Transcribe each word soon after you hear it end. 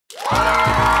Hola,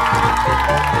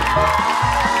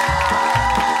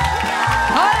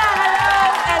 hello,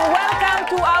 and welcome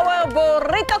to our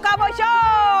Burrito Cowboy show.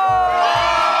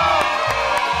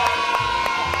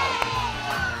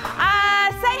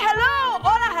 Say hello,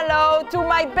 hola, hello to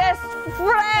my best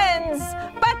friends,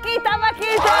 Paquita,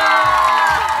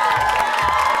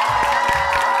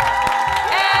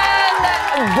 and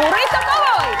Burrito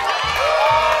Cowboy.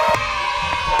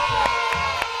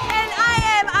 And I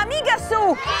am amigos.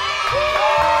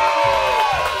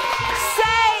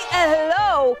 Say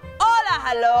hello, hola,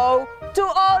 hello to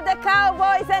all the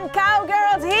cowboys and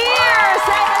cowgirls here.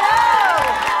 Say hello.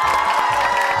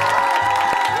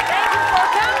 Thank you for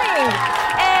coming.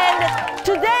 And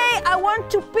today I want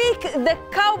to pick the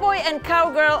cowboy and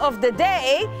cowgirl of the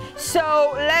day.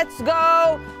 So let's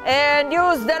go and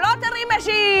use the lottery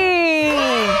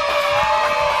machine.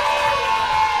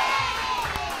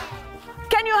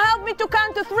 Can you help me to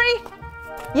count to 3?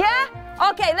 Yeah?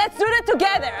 Okay, let's do it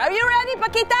together. Are you ready,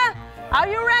 Paquita? Are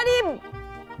you ready,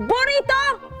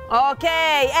 Burrito?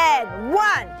 Okay, and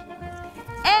 1,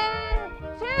 and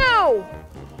 2,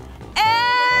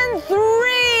 and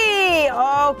 3.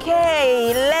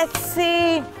 Okay, let's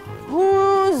see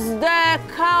who's the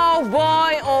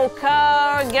cowboy or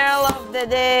cowgirl of the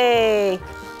day.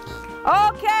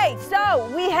 Okay, so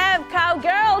we have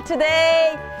cowgirl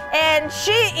today, and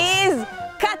she is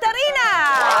Katarina.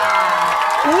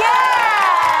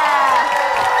 Yeah!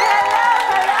 Hello,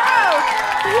 hello.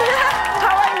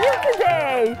 How are you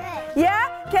today? Yeah?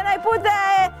 Can I put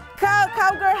the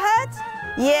cowgirl hat?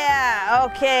 Yeah,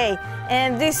 okay.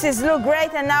 And this is look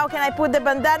great. And now can I put the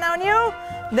bandana on you?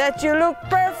 That you look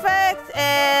perfect.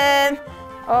 And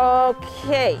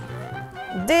okay.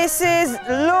 This is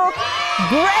look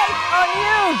great on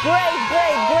you. Great,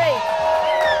 great, great.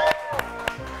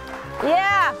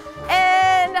 Yeah.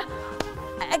 And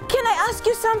can I ask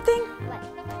you something? What?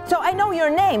 So I know your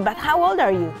name, but how old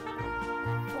are you?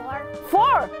 4.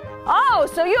 4. Oh,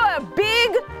 so you're a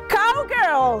big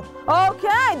cowgirl.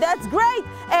 Okay, that's great.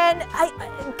 And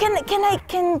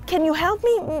can you help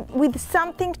me with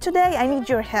something today? I need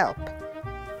your help.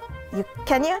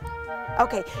 Can you?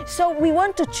 Okay, so we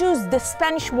want to choose the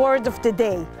Spanish word of the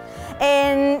day.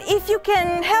 And if you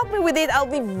can help me with it, I'll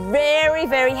be very,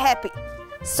 very happy.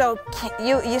 So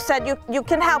you said you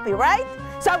can help me, right?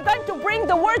 So I'm going to bring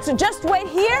the words, so just wait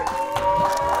here.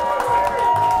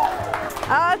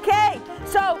 Okay,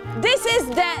 so this is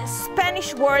the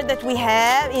Spanish word that we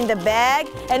have in the bag,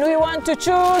 and we want to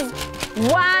choose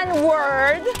one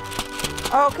word.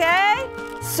 Okay,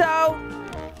 so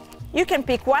you can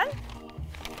pick one.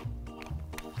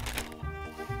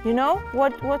 You know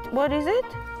what is it?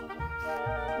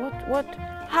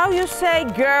 How you say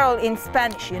girl in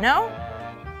Spanish, you know?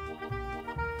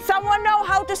 Someone know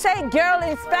how to say girl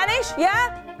in Spanish?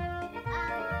 Yeah?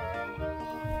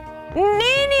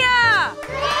 Niña!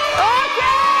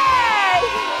 Okay!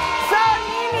 So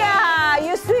Niña,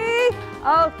 you see?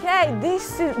 Okay,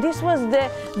 this was the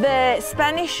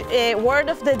Spanish word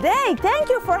of the day. Thank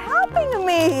you for helping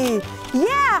me.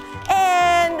 Yeah,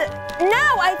 and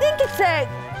now I think it's the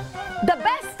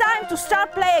best time to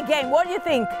start play a game. What do you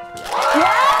think?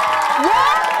 Yeah?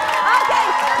 Yeah? Okay,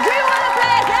 do you want to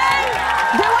play a game?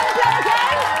 Do you want to play a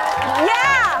game?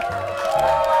 Yeah!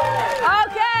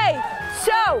 Okay,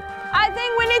 so I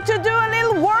think we need to do a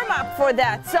little warm-up for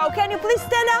that. So can you please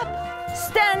stand up?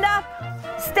 Stand up,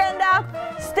 stand up,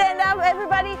 stand up,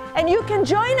 everybody. And you can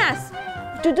join us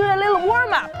to do a little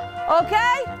warm-up,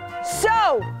 okay?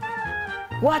 So,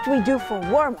 what we do for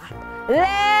warm-up?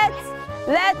 Let's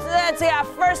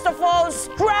first of all,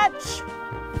 stretch,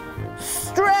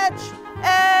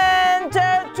 and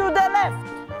turn to the left,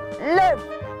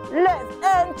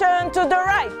 and turn to the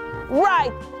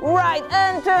right,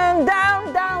 and turn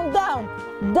down,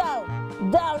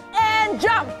 and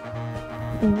jump,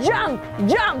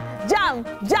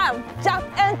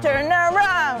 and turn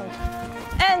around,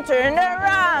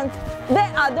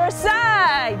 the other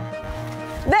side.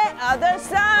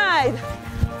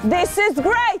 This is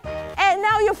great. And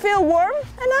now you feel warm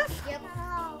enough? Yep.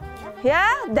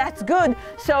 Yeah, that's good.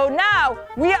 So now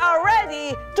we are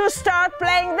ready to start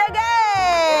playing the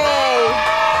game.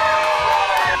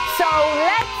 So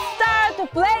let's start to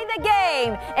play the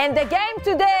game. And the game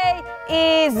today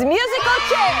is musical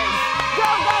chairs. Go,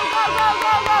 go, go, go,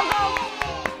 go, go, go.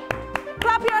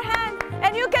 Clap your hand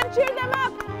and you can cheer them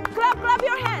up. Clap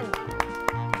your hand.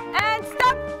 And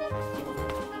stop.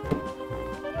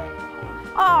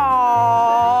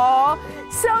 Oh,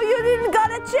 so you didn't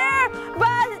got a chair,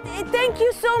 but thank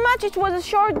you so much. It was a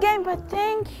short game, but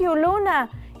thank you, Luna.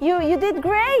 You did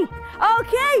great.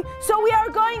 Okay, so we are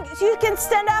going, you can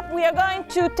stand up. We are going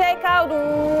to take out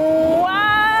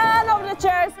one of the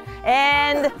chairs.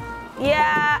 And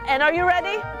yeah, and are you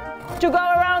ready to go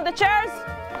around the chairs?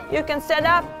 You can stand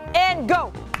up and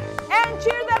go. And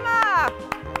cheer them up.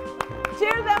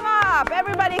 Cheer them up.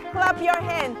 Everybody clap your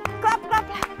hand. Clap, clap,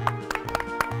 clap.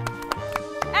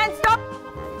 And stop.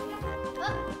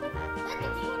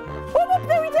 Whoop, whoop,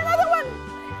 there is another one.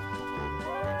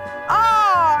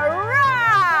 All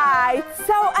right.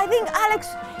 So I think, Alex,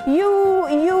 you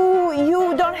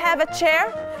don't have a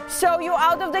chair, so you're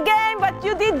out of the game, but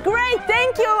you did great.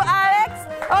 Thank you, Alex.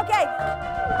 Okay,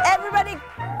 everybody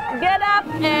get up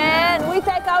and we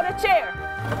take out a chair.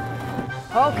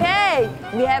 Okay,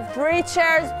 we have 3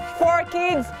 chairs, 4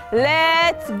 kids.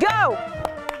 Let's go.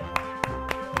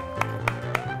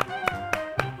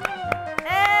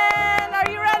 And are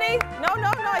you ready? No,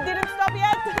 no, no, I didn't stop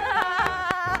yet.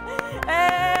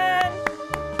 And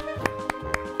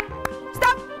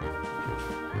stop.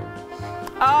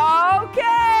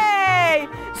 Okay,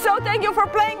 so thank you for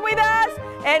playing with us.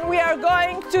 And we are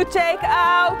going to take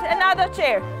out another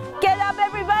chair. Get up,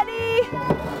 everybody.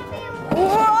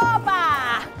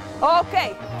 Whoa-ba.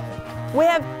 Okay, we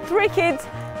have 3 kids,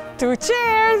 2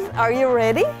 chairs. Are you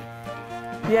ready?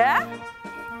 Yeah?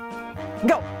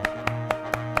 Go.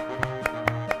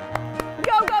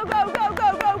 Go, go, go, go,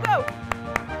 go, go, go.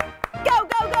 Go,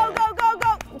 go, go, go, go,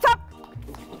 go. Stop.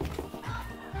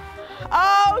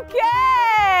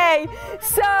 Okay.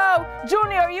 So,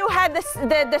 Junior, you had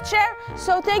the chair.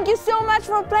 So thank you so much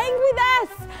for playing with us.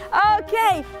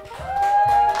 Okay.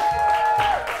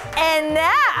 And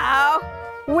now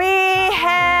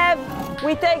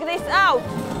we take this out.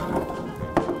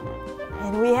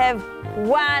 And we have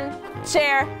 1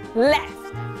 chair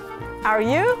left. Are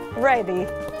you ready?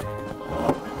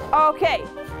 Okay,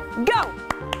 go.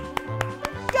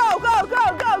 Go, go, go,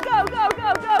 go, go, go,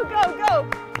 go, go, go, go.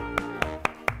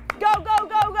 Go, go,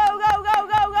 go, go, go, go,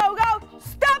 go, go, go.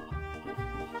 Stop.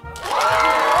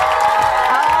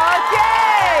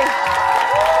 Okay.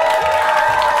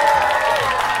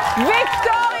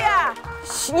 Victoria,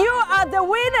 you are the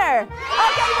winner.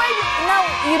 Okay, wait. Now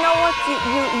you know what?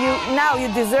 Now you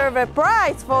deserve a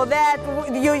prize for that.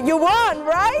 You won,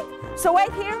 right? So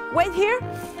wait here. Wait here.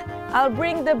 I'll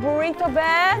bring the burrito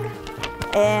bag.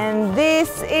 And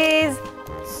this is,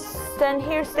 stand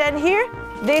here, stand here.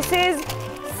 This is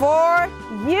for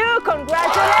you.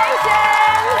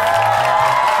 Congratulations.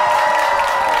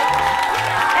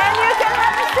 And you can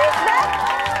have a seat back.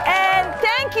 And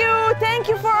thank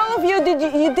you for all of you.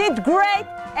 You did great.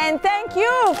 And thank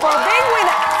you for being with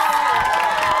us.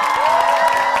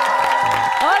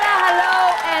 Hola,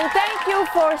 hello, and thank you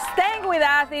for staying with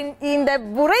us in the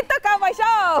Burrito Cowboy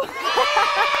show.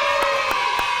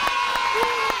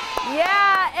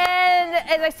 Yeah, and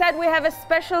as I said, we have a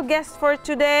special guest for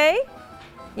today.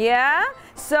 Yeah,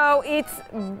 so it's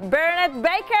Bernard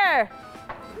Baker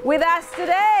with us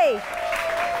today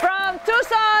from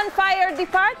Tucson Fire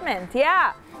Department.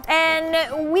 Yeah,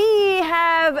 and we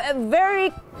have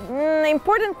very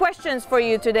important questions for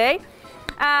you today.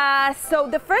 So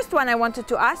the first one I wanted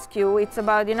to ask you, it's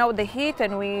about, you know, the heat,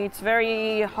 and it's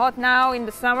very hot now in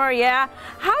the summer. Yeah,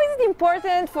 how is it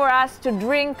important for us to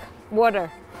drink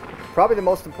water? Probably the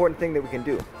most important thing that we can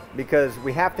do, because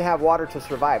we have to have water to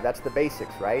survive. That's the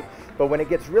basics, right? But when it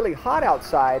gets really hot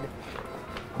outside,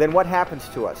 then what happens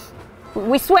to us?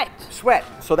 We sweat. Sweat.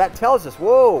 So that tells us,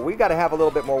 whoa, we got to have a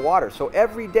little bit more water. So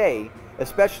every day,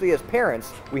 especially as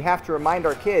parents, we have to remind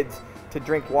our kids to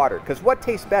drink water. Because what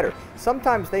tastes better?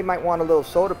 Sometimes they might want a little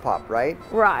soda pop, right?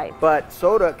 Right. But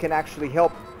soda can actually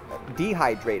help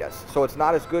dehydrate us. So it's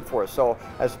not as good for us. So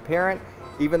as a parent,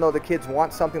 even though the kids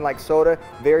want something like soda,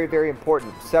 very, very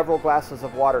important. Several glasses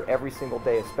of water every single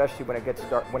day, especially when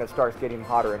it starts getting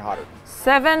hotter and hotter.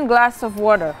 7 glasses of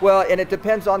water. Well, and it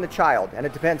depends on the child, and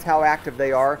it depends how active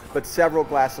they are, but several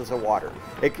glasses of water.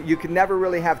 You can never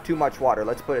really have too much water,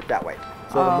 let's put it that way.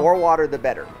 So the more water, the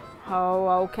better.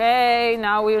 Oh, okay.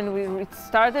 Now it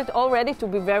started already to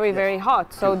be very, very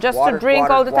hot. So just water, to drink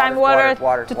water, all the time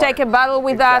water, to take a bottle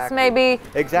with us maybe.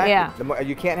 Exactly. Yeah.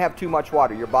 You can't have too much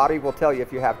water. Your body will tell you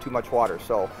if you have too much water.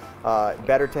 So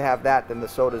better to have that than the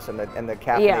sodas and the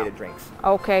caffeinated drinks.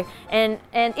 Okay. And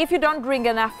if you don't drink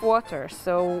enough water,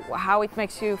 so how it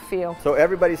makes you feel? So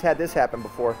everybody's had this happen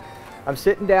before. I'm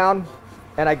sitting down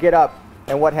and I get up,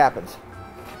 and what happens?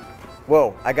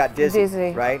 Whoa, I got dizzy,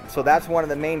 right? So that's one of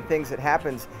the main things that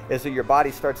happens, is that your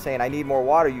body starts saying, I need more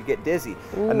water, you get dizzy.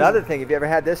 Ooh. Another thing, have you ever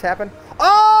had this happen?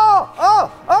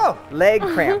 Oh, leg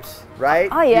cramps, right?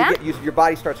 Oh, yeah? Your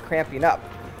body starts cramping up.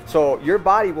 So your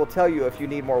body will tell you if you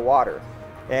need more water.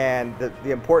 And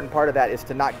the important part of that is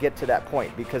to not get to that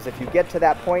point, because if you get to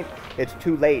that point, it's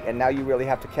too late, and now you really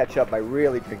have to catch up by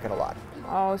really drinking a lot.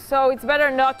 Oh, so it's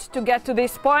better not to get to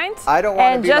this point. I don't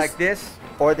want to be like this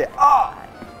or the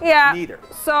yeah. Neither.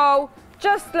 So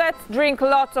just let's drink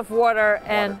lots of water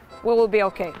and we will be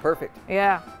okay. Perfect.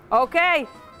 Yeah. Okay.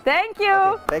 Thank you.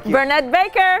 Okay, thank you. Burnett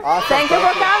Baker. Awesome. Thank you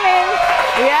for coming.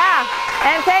 Yeah.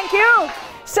 And thank you.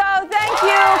 So thank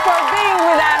you for being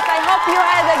with us. I hope you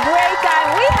had a great time.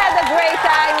 We had a great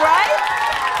time, right?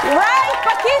 Right,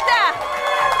 Paquita?